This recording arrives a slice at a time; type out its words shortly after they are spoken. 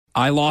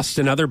I lost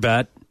another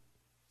bet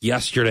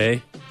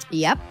yesterday.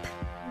 Yep.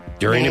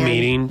 During a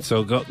meeting.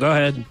 So go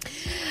ahead.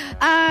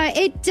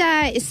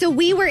 So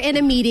we were in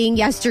a meeting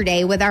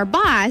yesterday with our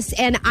boss,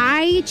 and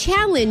I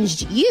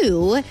challenged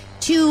you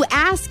to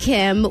ask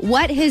him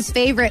what his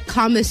favorite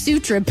Kama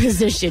Sutra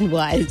position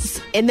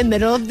was in the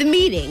middle of the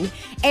meeting.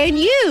 And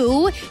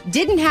you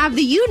didn't have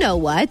the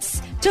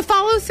you-know-whats to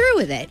follow through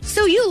with it.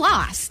 So you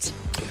lost.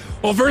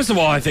 Well, first of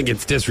all, I think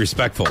it's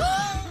disrespectful.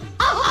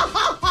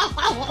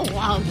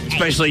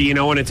 Especially,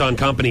 when it's on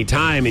company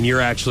time and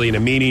you're actually in a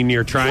meeting,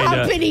 you're trying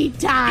company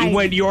time.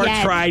 When you're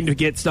trying to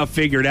get stuff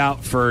figured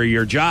out for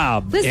your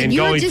job. Listen, and you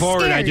going were just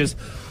forward, scared.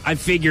 I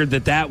figured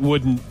that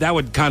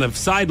would kind of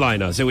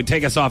sideline us. It would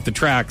take us off the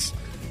tracks.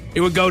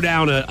 It would go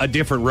down a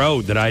different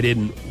road that I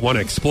didn't want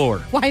to explore.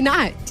 Why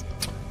not?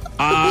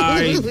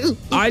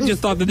 I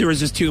just thought that there was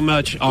just too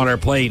much on our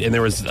plate, and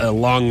there was a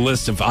long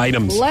list of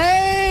items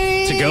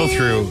to go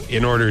through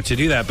in order to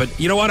do that. But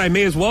you know what? I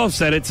may as well have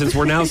said it since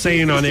we're now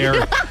saying on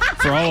air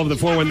for all of the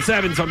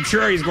 417, so I'm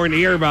sure he's going to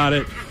hear about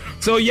it.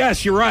 So,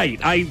 yes, you're right.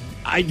 I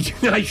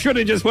should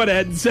have just went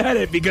ahead and said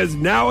it because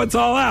now it's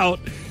all out.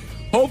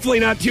 Hopefully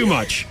not too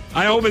much.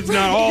 I hope it's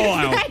not all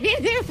out.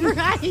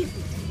 Right.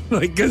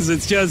 Because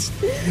it's just,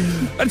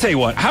 I'll tell you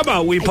what. How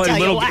about we play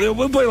we'll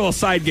play a little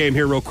side game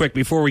here real quick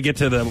before we get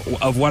to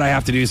of what I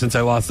have to do since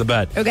I lost the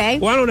bet. Okay.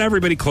 Why don't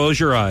everybody close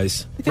your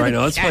eyes right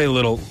now? Let's play a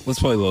little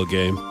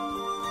game.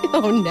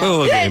 Oh no! A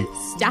little game.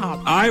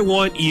 Stop. I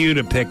want you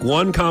to pick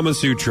one Kama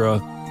Sutra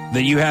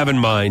that you have in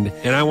mind,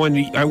 and I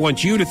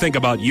want you to think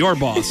about your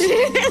boss.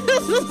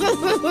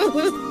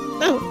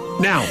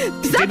 Now,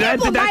 did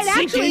that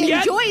sink in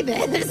yet? Enjoy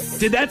this.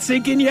 Did that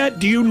sink in yet?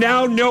 Do you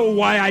now know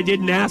why I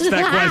didn't ask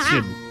that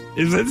question?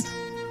 Is it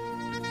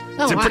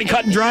pretty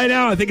cut and dry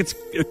now? I think it's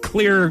a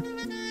clear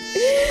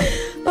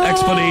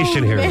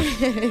explanation here.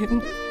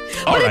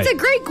 But it's a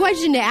great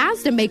question to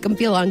ask to make them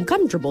feel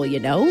uncomfortable,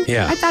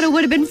 Yeah. I thought it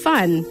would have been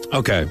fun.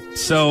 Okay,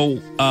 so...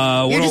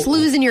 You're just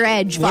losing your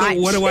edge,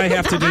 Fotsch. What do I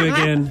have to do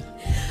again?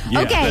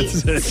 Yeah, okay,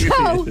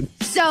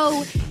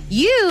 so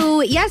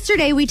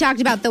yesterday we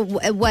talked about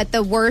what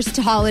the worst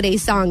holiday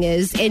song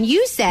is, and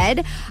you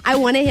said, I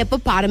want a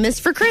hippopotamus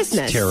for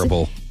Christmas. It's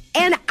terrible.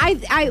 And a lot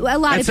of people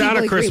agree with you. It's not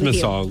a Christmas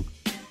song.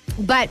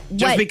 But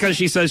just because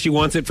she says she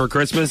wants it for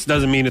Christmas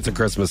doesn't mean it's a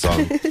Christmas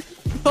song.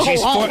 Okay.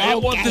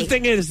 Well, the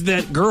thing is,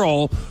 that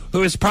girl,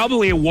 who is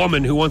probably a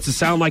woman who wants to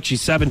sound like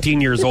she's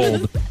 17 years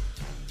old,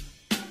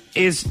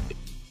 is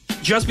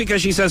just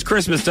because she says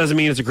Christmas doesn't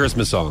mean it's a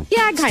Christmas song.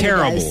 Yeah, it kind of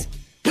terrible. Does.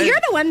 Well,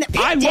 you're the one that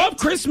picked it. love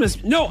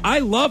Christmas. No, I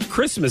love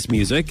Christmas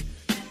music,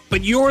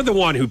 but you're the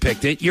one who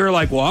picked it. You're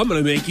like, well, I'm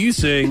going to make you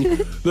sing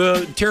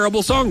the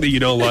terrible song that you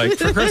don't like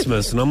for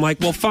Christmas. And I'm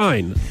like, well,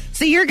 fine.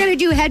 So you're going to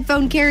do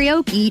headphone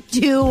karaoke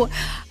to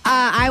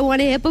I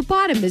Want a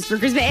Hippopotamus for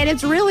Christmas, and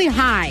it's really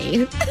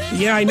high.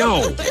 Yeah, I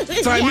know.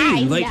 So I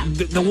mean,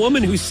 the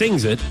woman who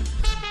sings it,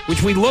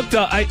 which we looked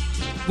up,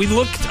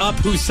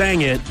 who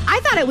sang it. I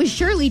thought it was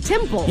Shirley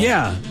Temple.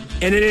 Yeah,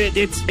 and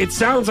it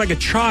sounds like a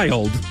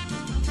child.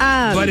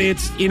 But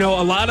it's, a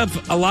lot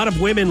of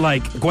women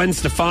like Gwen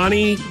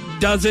Stefani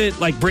does it.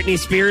 Like Britney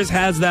Spears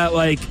has that,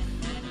 like,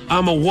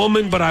 I'm a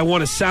woman, but I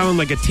want to sound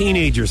like a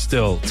teenager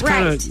still. It's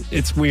kind of,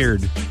 it's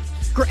weird.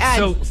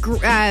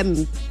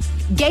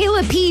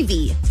 Gayla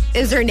Peavy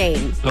is her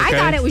name. Okay. I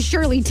thought it was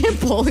Shirley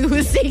Temple who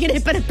was singing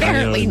it, but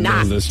apparently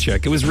not. This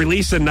chick. It was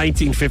released in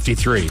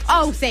 1953.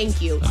 Oh,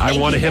 thank you. I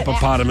want a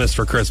hippopotamus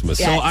for Christmas.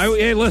 Yes. So,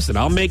 hey, listen,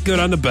 I'll make good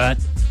on the bet.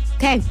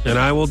 Okay. And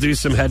I will do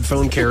some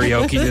headphone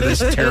karaoke to this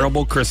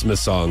terrible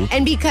Christmas song.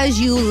 And because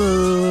you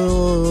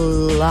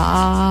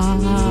love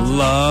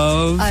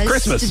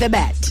Christmas. The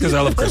bet. Because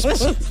I love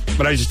Christmas.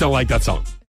 But I just don't like that song.